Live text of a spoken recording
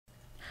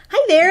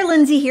Hi there,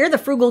 Lindsay here, the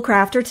Frugal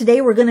Crafter. Today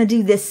we're going to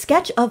do this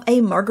sketch of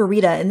a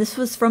margarita, and this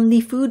was from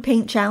the Food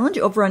Paint Challenge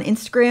over on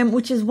Instagram,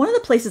 which is one of the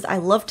places I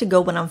love to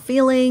go when I'm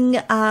feeling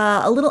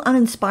a little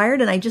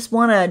uninspired and I just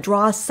want to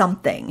draw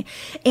something.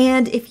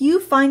 And if you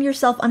find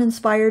yourself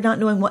uninspired, not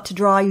knowing what to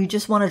draw, you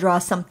just want to draw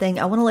something,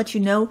 I want to let you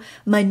know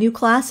my new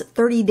class,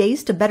 30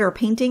 Days to Better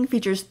Painting,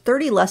 features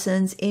 30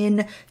 lessons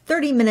in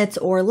 30 minutes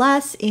or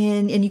less,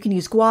 and you can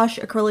use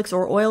gouache, acrylics,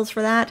 or oils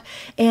for that.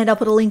 And I'll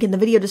put a link in the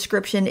video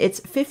description.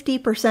 It's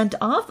 50%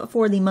 off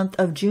for the month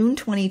of June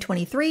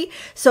 2023.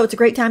 So it's a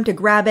great time to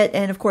grab it.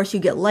 And of course you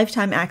get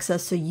lifetime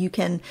access, so you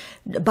can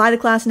buy the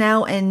class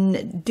now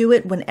and do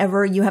it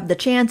whenever you have the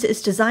chance.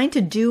 It's designed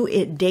to do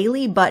it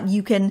daily, but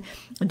you can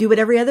do it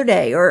every other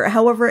day or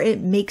however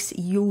it makes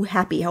you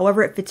happy,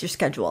 however it fits your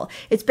schedule.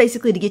 It's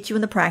basically to get you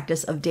in the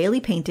practice of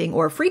daily painting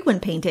or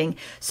frequent painting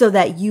so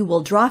that you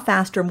will draw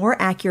faster, more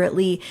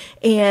accurately,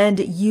 and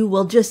you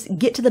will just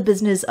get to the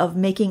business of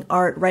making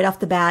art right off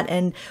the bat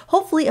and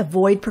hopefully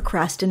avoid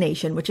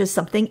procrastination, which is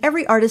something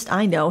every artist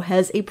I know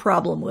has a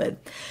problem with.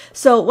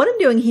 So what I'm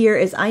doing here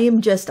is I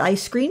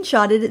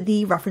screenshotted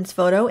the reference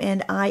photo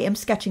and I am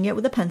sketching it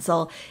with a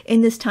pencil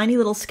in this tiny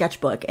little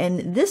sketchbook.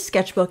 And this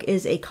sketchbook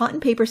is a cotton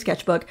paper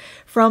sketchbook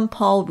from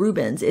Paul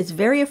Rubens. It's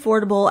very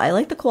affordable. I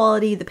like the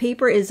quality. The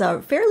paper is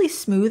fairly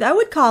smooth. I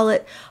would call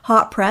it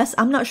hot press.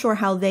 I'm not sure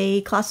how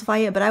they classify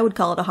it, but I would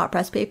call it a hot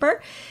press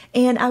paper.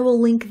 And I will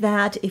link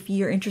that if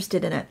you're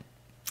interested in it.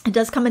 It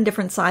does come in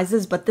different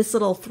sizes, but this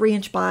little 3"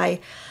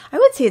 by, I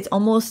would say it's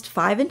almost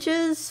 5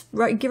 inches,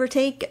 right, give or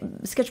take,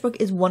 sketchbook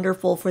is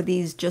wonderful for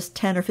these just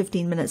 10 or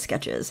 15 minute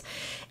sketches.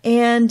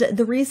 And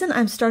the reason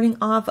I'm starting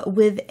off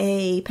with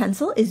a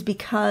pencil is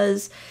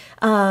because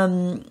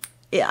I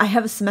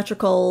have a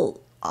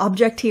symmetrical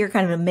object here,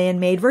 kind of a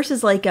man-made,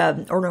 versus like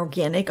an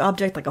organic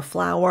object like a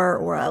flower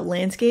or a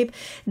landscape.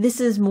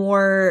 This is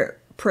more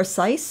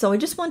precise, so I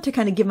just want to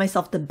kind of give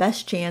myself the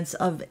best chance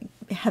of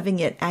having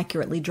it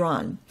accurately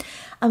drawn.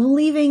 I'm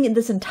leaving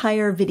this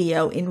entire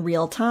video in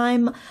real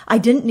time. I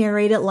didn't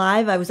narrate it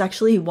live. I was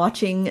actually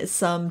watching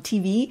some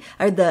TV.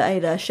 I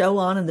had a show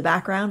on in the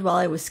background while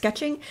I was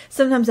sketching.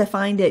 Sometimes I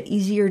find it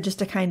easier just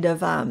to kind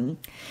of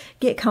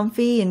get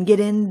comfy and get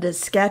into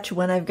sketch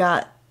when I've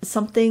got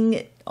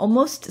something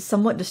almost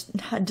somewhat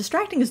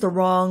distracting is the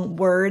wrong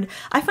word.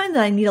 I find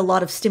that I need a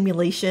lot of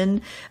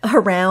stimulation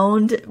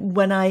around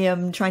when I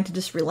am trying to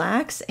just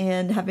relax,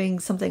 and having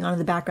something on in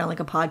the background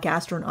like a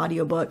podcast or an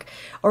audiobook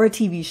or a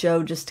TV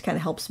show just kind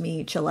of helps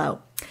me chill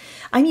out.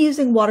 I'm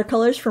using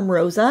watercolors from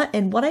Rosa,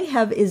 and what I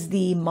have is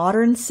the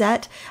modern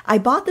set. I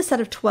bought the set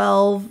of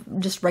 12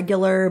 just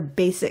regular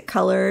basic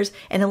colors,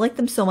 and I like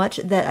them so much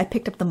that I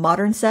picked up the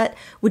modern set,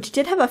 which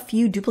did have a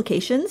few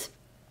duplications.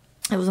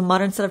 It was a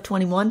modern set of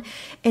 21.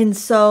 And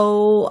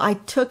so I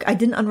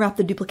didn't unwrap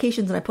the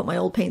duplications and I put my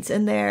old paints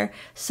in there.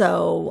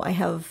 So I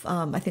have,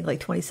 I think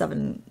like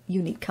 27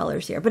 unique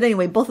colors here. But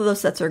anyway, both of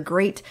those sets are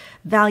great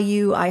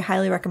value. I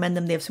highly recommend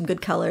them. They have some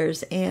good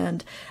colors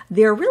and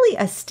they're really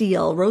a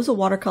steal. Rosa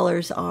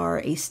watercolors are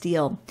a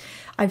steal.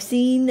 I've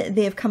seen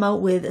they have come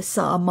out with a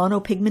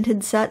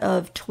monopigmented set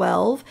of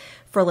 12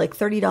 for like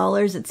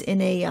 $30. It's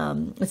in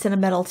a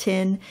metal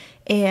tin,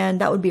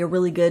 and that would be a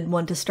really good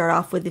one to start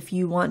off with if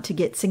you want to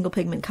get single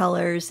pigment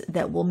colors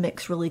that will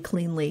mix really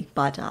cleanly.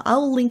 But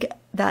I'll link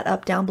that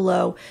up down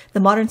below.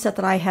 The modern set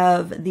that I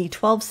have, the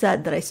 12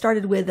 set that I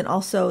started with, and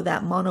also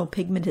that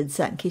monopigmented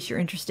set in case you're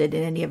interested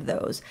in any of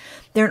those.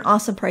 They're an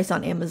awesome price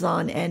on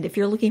Amazon, and if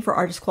you're looking for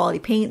artist quality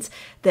paints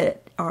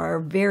that are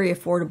very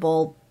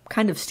affordable,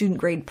 kind of student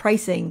grade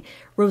pricing,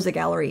 Rosa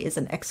Gallery is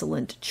an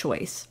excellent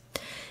choice.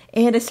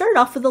 And I started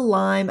off with a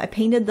lime. I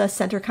painted the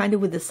center kind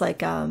of with this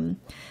like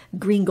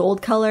green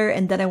gold color,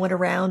 and then I went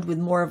around with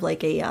more of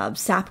like a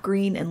sap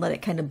green and let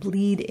it kind of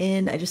bleed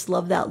in. I just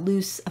love that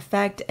loose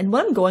effect. And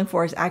what I'm going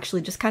for is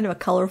actually just kind of a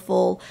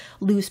colorful,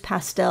 loose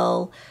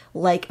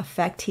pastel-like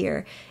effect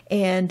here.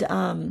 And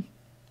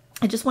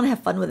I just want to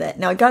have fun with it.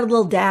 Now I got a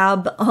little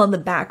dab on the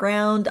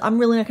background. I'm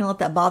really not going to let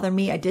that bother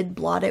me. I did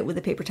blot it with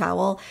a paper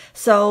towel.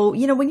 So,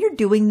 you know, when you're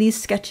doing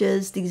these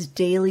sketches, these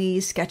daily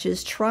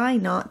sketches, try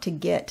not to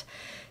get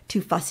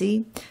too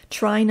fussy.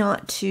 Try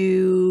not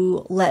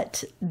to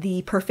let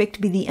the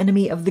perfect be the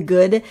enemy of the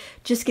good.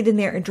 Just get in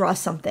there and draw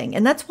something.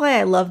 And that's why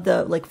I love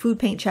the like Food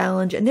Paint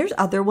Challenge. And there's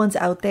other ones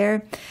out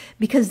there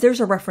because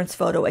there's a reference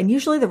photo. And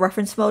usually the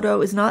reference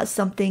photo is not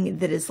something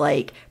that is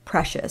like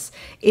precious.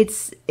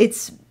 It's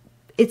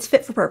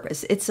fit for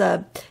purpose.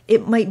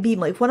 It might be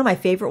like one of my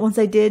favorite ones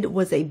I did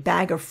was a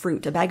bag of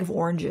fruit, a bag of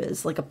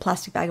oranges, like a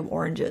plastic bag of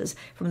oranges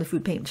from the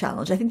Food Paint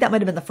Challenge. I think that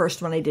might have been the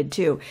first one I did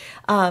too.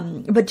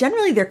 But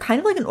generally they're kind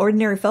of like an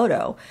ordinary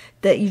photo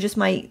that you just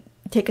might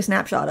take a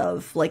snapshot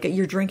of, like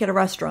your drink at a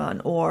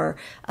restaurant or,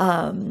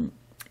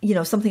 you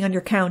know, something on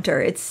your counter.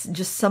 It's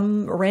just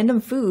some random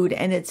food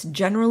and it's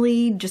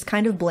generally just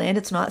kind of bland.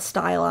 It's not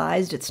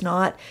stylized. It's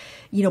not,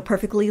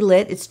 perfectly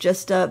lit. It's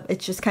just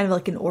kind of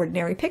like an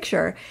ordinary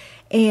picture.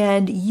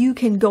 And you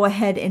can go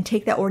ahead and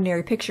take that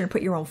ordinary picture and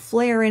put your own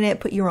flair in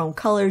it, put your own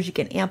colors. You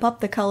can amp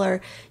up the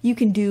color. You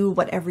can do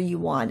whatever you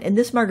want. And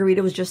this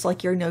margarita was just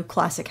like your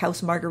classic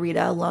house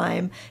margarita,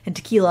 lime and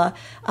tequila.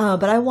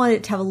 But I wanted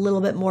it to have a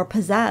little bit more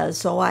pizzazz.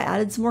 So I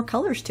added some more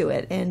colors to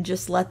it and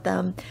just let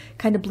them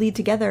kind of bleed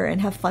together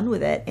and have fun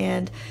with it.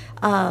 And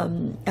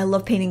I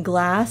love painting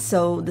glass.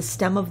 So the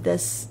stem of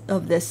this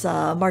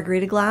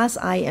margarita glass,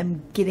 I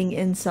am getting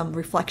in some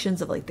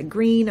reflections of like the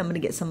green. I'm going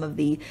to get some of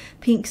the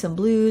pinks and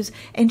blues,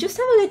 and just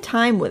have a good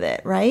time with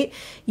it, right?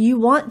 You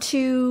want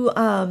to,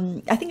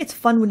 I think it's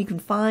fun when you can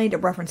find a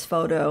reference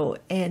photo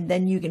and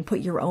then you can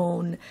put your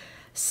own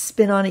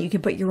spin on it. You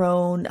can put your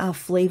own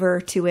flavor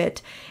to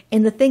it.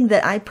 And the thing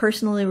that I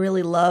personally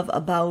really love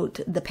about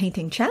the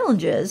painting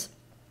challenges,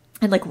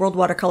 and like World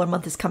Watercolor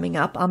Month is coming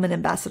up. I'm an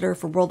ambassador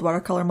for World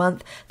Watercolor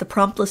Month. The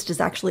prompt list is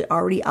actually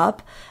already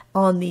up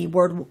on the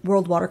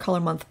World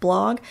Watercolor Month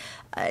blog.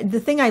 The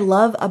thing I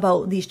love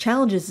about these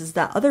challenges is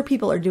that other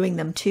people are doing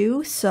them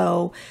too.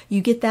 So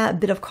you get that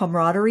bit of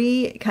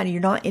camaraderie, kind of,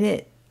 you're not in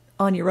it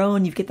on your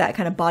own. You get that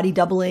kind of body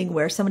doubling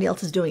where somebody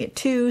else is doing it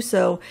too.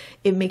 So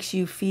it makes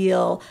you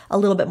feel a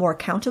little bit more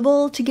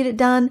accountable to get it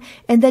done.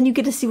 And then you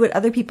get to see what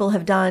other people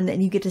have done,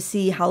 and you get to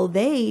see how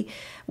they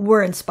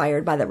were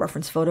inspired by that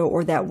reference photo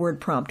or that word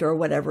prompt or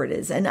whatever it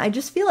is. And I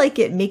just feel like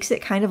it makes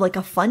it kind of like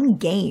a fun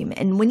game.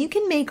 And when you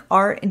can make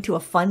art into a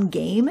fun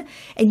game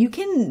and you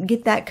can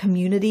get that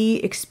community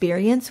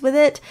experience with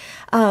it,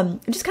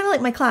 just kind of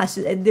like my class,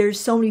 there's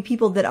so many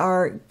people that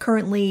are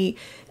currently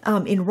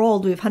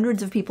enrolled. We have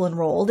hundreds of people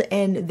enrolled,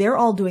 and they're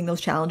all doing those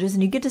challenges,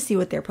 and you get to see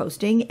what they're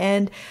posting.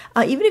 And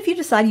even if you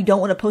decide you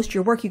don't want to post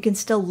your work, you can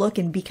still look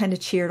and be kind of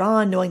cheered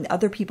on, knowing that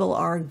other people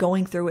are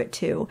going through it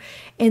too.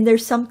 And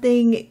there's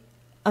something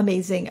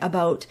amazing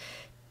about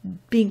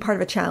being part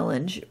of a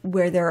challenge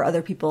where there are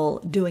other people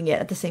doing it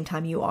at the same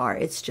time you are.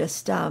 It's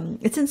just,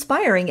 it's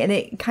inspiring, and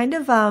it kind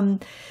of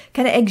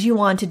eggs you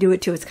on to do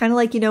it too. It's kind of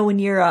like, when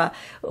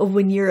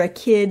you're a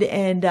kid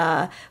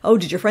and, oh,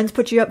 did your friends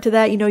put you up to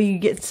that? You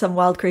get some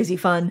wild, crazy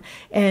fun,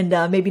 and,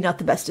 maybe not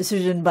the best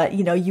decision, but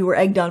you were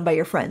egged on by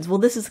your friends. Well,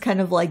 this is kind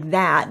of like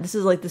that. This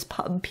is like this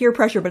peer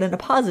pressure, but in a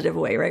positive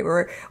way, right?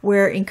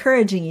 We're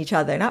encouraging each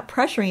other, not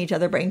pressuring each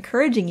other, but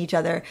encouraging each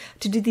other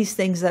to do these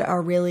things that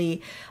are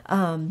really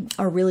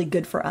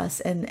good for us,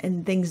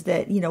 and things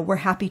that, we're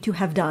happy to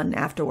have done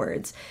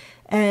afterwards.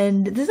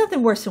 And there's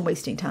nothing worse than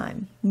wasting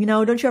time. Do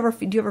you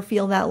ever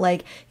feel that,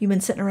 like, you've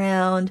been sitting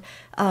around,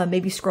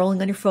 maybe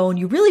scrolling on your phone,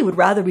 you really would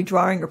rather be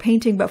drawing or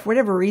painting, but for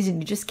whatever reason,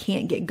 you just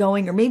can't get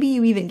going. Or maybe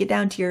you even get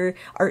down to your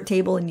art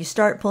table and you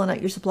start pulling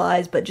out your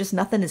supplies, but just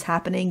nothing is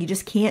happening. You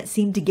just can't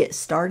seem to get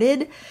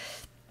started.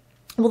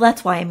 Well,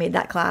 that's why I made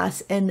that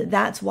class, and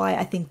that's why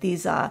I think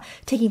these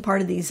taking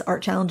part of these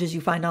art challenges you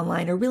find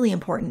online are really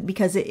important,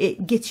 because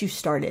it gets you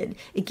started.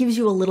 It gives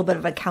you a little bit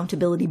of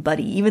accountability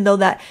buddy, even though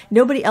that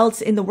nobody else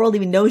in the world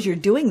even knows you're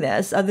doing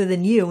this other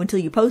than you until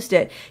you post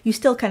it. You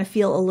still kind of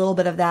feel a little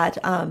bit of that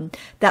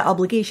that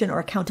obligation or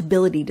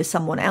accountability to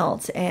someone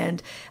else,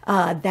 and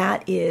I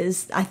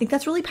think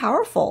that's really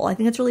powerful. I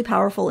think that's really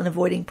powerful in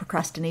avoiding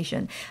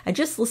procrastination. I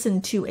just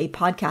listened to a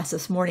podcast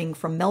this morning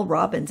from Mel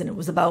Robbins, and it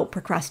was about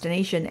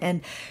procrastination,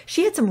 and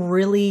she had some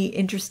really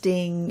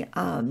interesting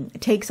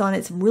takes on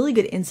it, some really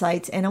good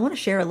insights, and I want to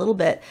share a little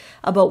bit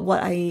about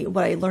what I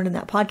learned in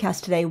that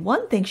podcast today.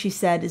 One thing she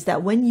said is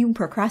that when you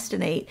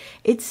procrastinate,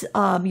 it's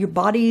your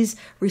body's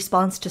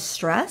response to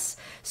stress.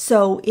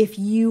 So if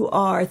you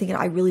are thinking,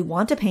 I really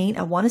want to paint,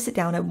 I want to sit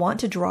down, I want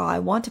to draw, I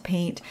want to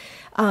paint,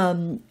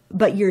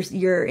 but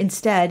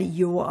instead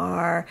you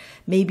are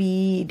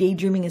maybe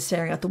daydreaming and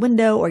staring out the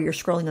window, or you're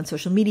scrolling on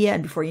social media,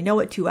 and before you know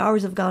it, 2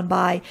 hours have gone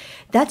by.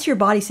 That's your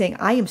body saying,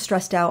 I am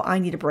stressed out, I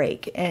need a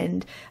break.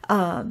 And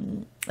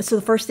so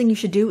the first thing you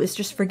should do is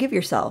just forgive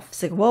yourself.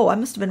 It's like, whoa, I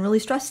must have been really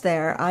stressed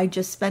there. I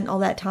just spent all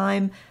that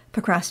time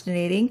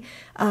procrastinating.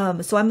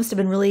 So I must have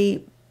been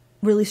really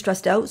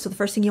stressed out. So the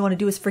first thing you want to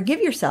do is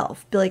forgive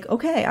yourself. Be like,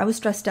 okay, I was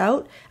stressed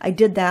out. I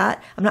did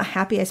that. I'm not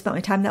happy I spent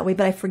my time that way,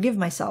 but I forgive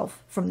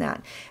myself from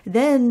that.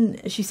 Then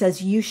she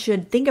says you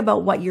should think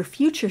about what your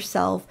future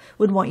self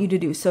would want you to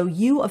do. So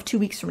you of 2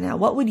 weeks from now,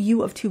 what would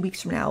you of 2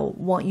 weeks from now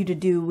want you to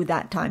do with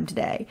that time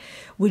today?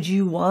 Would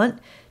you want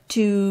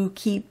to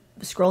keep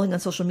scrolling on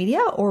social media,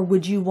 or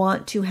would you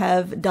want to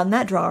have done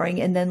that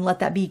drawing and then let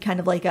that be kind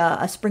of like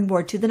a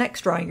springboard to the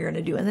next drawing you're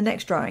going to do and the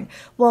next drawing?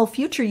 Well,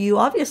 future you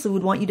obviously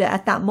would want you to,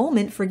 at that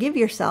moment, forgive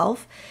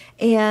yourself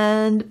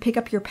and pick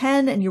up your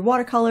pen and your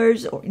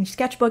watercolors or your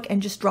sketchbook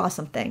and just draw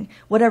something,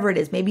 whatever it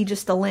is. Maybe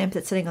just the lamp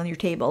that's sitting on your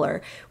table,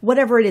 or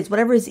whatever it is,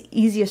 whatever is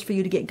easiest for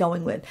you to get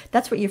going with.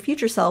 That's what your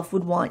future self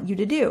would want you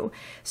to do.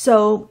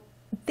 So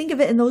think of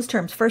it in those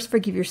terms. First,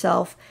 forgive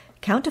yourself,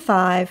 count to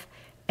 5,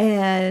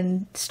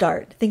 and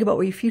start. Think about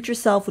what your future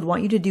self would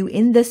want you to do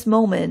in this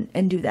moment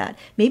and do that.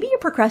 Maybe you're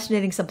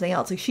procrastinating something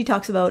else. Like she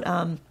talks about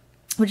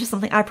which is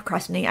something I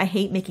procrastinate. I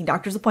hate making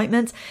doctor's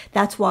appointments.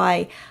 That's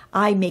why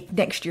I make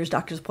next year's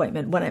doctor's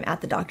appointment when I'm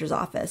at the doctor's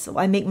office. So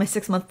I make my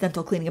 6-month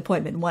dental cleaning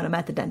appointment when I'm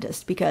at the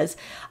dentist, because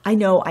I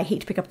know I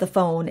hate to pick up the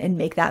phone and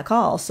make that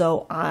call.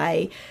 So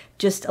I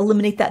just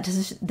eliminate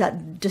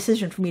that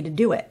decision for me to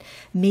do it.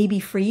 Maybe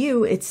for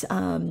you, it's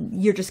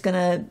you're just going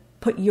to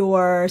put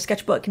your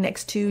sketchbook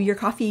next to your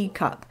coffee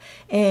cup.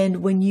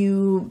 And when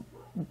you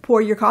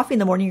pour your coffee in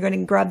the morning, you're going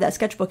to grab that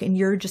sketchbook and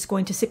you're just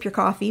going to sip your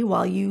coffee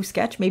while you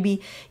sketch.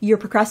 Maybe your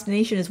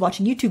procrastination is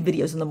watching YouTube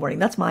videos in the morning.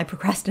 That's my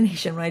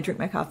procrastination when I drink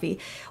my coffee.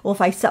 Well,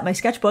 if I set my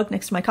sketchbook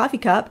next to my coffee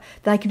cup,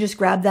 then I can just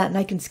grab that and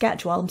I can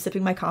sketch while I'm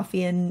sipping my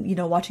coffee and,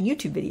 watching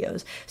YouTube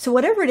videos. So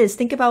whatever it is,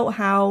 think about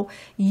how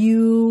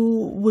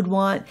you would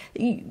want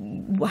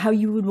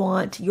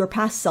your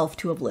past self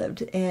to have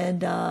lived,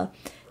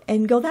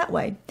 and go that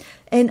way.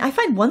 And I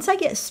find once I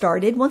get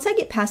started, once I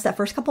get past that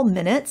first couple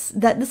minutes,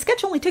 that the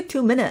sketch only took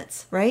 2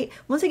 minutes, right?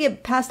 Once I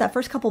get past that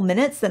first couple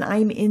minutes, then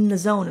I'm in the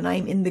zone and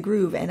I'm in the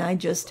groove and I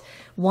just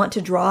want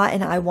to draw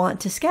and I want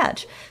to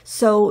sketch.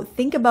 So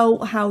think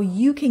about how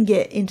you can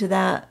get into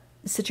that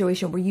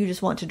situation where you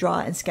just want to draw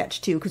and sketch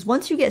too. Because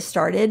once you get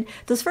started,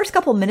 those first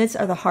couple minutes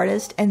are the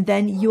hardest, and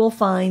then you'll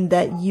find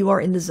that you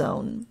are in the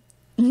zone.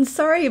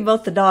 Sorry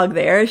about the dog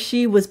there.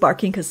 She was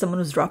barking because someone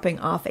was dropping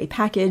off a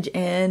package,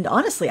 and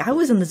honestly, I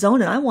was in the zone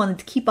and I wanted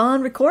to keep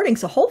on recording,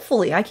 so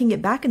hopefully I can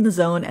get back in the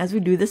zone as we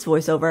do this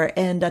voiceover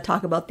and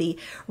talk about the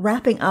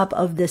wrapping up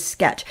of this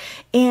sketch.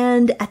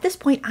 And at this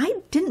point, I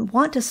didn't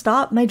want to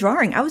stop my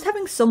drawing. I was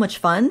having so much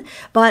fun,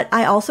 but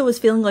I also was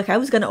feeling like I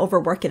was going to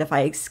overwork it if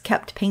I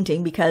kept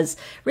painting, because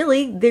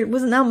really there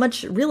wasn't that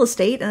much real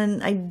estate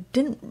and I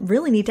didn't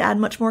really need to add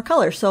much more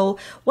color. So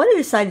what I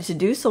decided to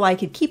do so I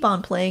could keep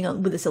on playing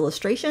with this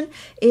illustration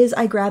is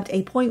I grabbed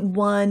a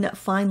 0.1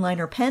 fine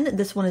liner pen.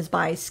 This one is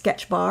by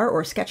Sketch Bar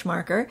or Sketch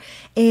Marker,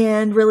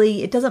 and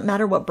really it doesn't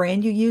matter what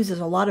brand you use. There's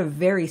a lot of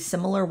very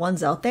similar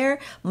ones out there.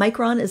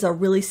 Micron is a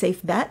really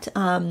safe bet,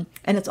 and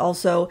it's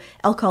also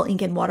alcohol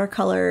ink and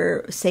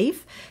watercolor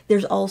safe.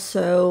 There's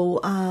also,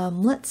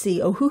 let's see,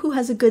 Ohuhu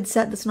has a good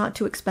set that's not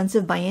too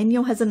expensive.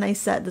 Biennial has a nice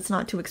set that's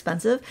not too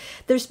expensive.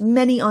 There's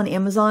many on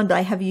Amazon, but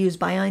I have used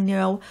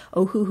Biennial,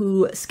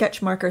 Ohuhu,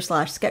 Sketch Marker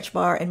 / Sketch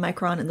Bar, and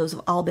Micron, and those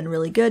have all been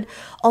really good.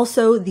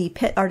 Also, the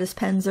Pitt Artist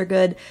pens are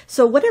good.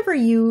 So whatever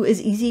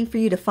is easy for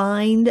you to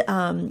find,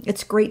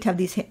 it's great to have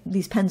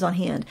these pens on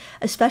hand,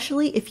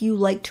 especially if you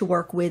like to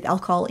work with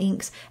alcohol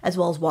inks as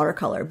well as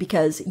watercolor,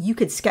 because you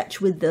could sketch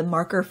with the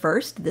marker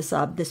first,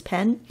 this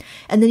pen,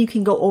 and then you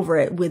can go over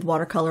it with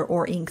watercolor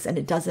or inks and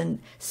it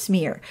doesn't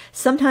smear.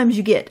 Sometimes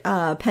you get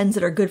pens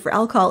that are good for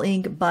alcohol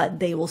ink, but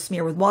they will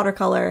smear with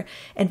watercolor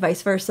and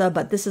vice versa.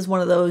 But this is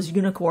one of those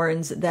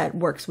unicorns that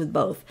works with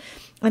both.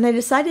 And I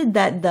decided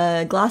that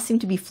the glass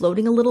seemed to be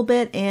floating a little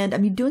bit, and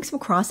I'm doing some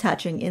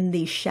cross-hatching in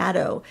the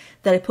shadow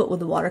that I put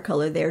with the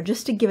watercolor there,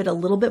 just to give it a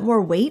little bit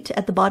more weight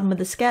at the bottom of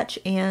the sketch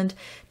and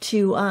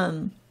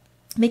to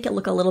make it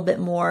look a little bit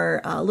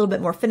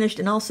more finished,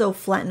 and also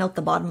flatten out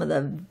the bottom of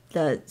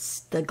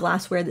the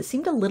glassware that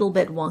seemed a little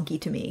bit wonky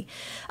to me.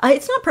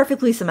 It's not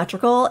perfectly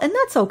symmetrical, and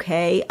that's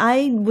okay.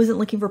 I wasn't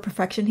looking for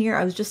perfection here.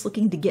 I was just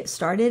looking to get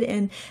started,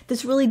 and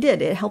this really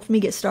did. It helped me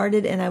get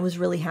started, and I was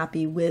really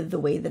happy with the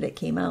way that it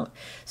came out.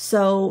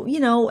 So,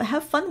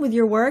 have fun with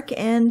your work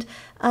and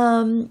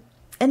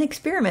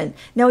experiment.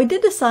 Now, I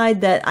did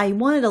decide that I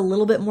wanted a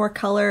little bit more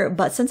color,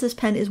 but since this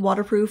pen is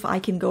waterproof, I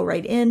can go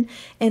right in,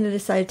 and I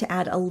decided to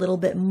add a little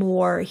bit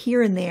more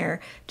here and there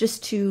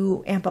just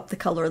to amp up the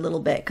color a little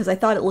bit, because I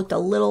thought it looked a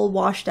little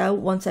washed out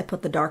once I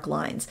put the dark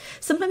lines.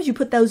 Sometimes you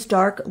put those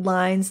dark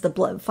lines,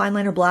 the fine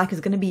liner black is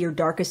going to be your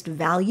darkest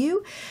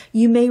value.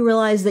 You may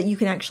realize that you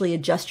can actually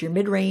adjust your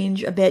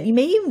mid-range a bit. You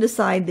may even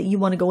decide that you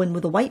want to go in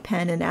with a white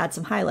pen and add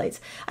some highlights.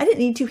 I didn't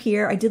need to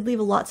here. I did leave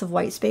lots of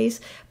white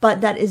space,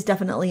 but that is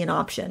definitely an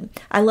option.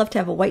 I love to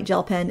have a white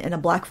gel pen and a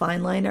black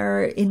fine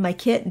liner in my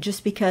kit,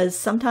 just because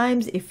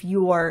sometimes if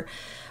your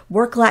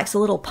work lacks a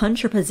little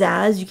punch or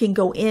pizzazz, you can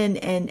go in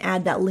and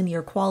add that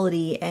linear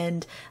quality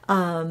and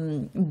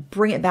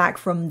bring it back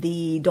from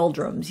the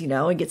doldrums.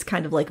 It gets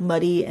kind of like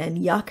muddy and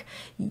yuck.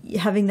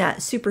 Having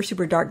that super,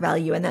 super dark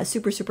value and that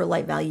super, super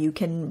light value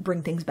can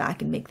bring things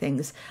back and make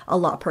things a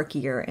lot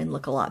perkier and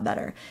look a lot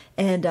better.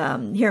 And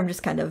here I'm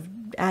just kind of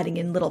adding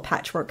in little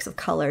patchworks of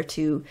color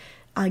to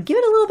give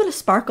it a little bit of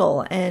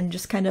sparkle and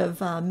just kind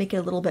of make it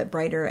a little bit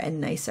brighter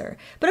and nicer.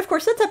 But of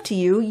course, that's up to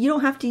you. You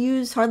don't have to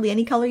use hardly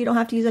any color. You don't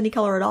have to use any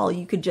color at all.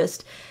 You could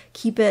just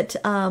keep it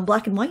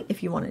black and white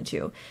if you wanted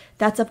to.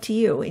 That's up to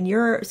you. In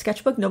your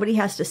sketchbook, nobody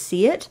has to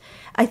see it.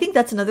 I think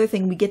that's another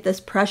thing. We get this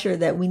pressure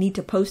that we need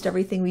to post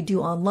everything we do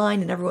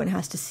online and everyone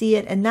has to see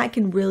it, and that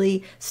can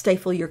really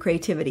stifle your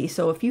creativity.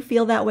 So if you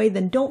feel that way,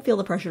 then don't feel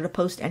the pressure to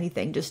post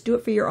anything. Just do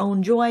it for your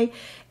own joy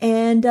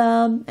and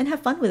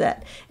have fun with it.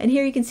 And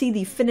here you can see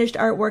the finished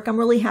artwork. I'm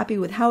really happy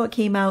with how it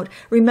came out.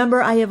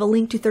 Remember, I have a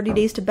link to 30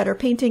 Days to Better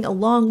Painting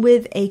along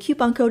with a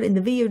coupon code in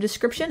the video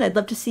description. I'd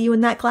love to see you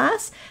in that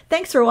class.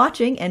 Thanks for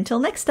watching. Until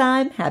next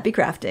time, happy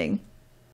crafting.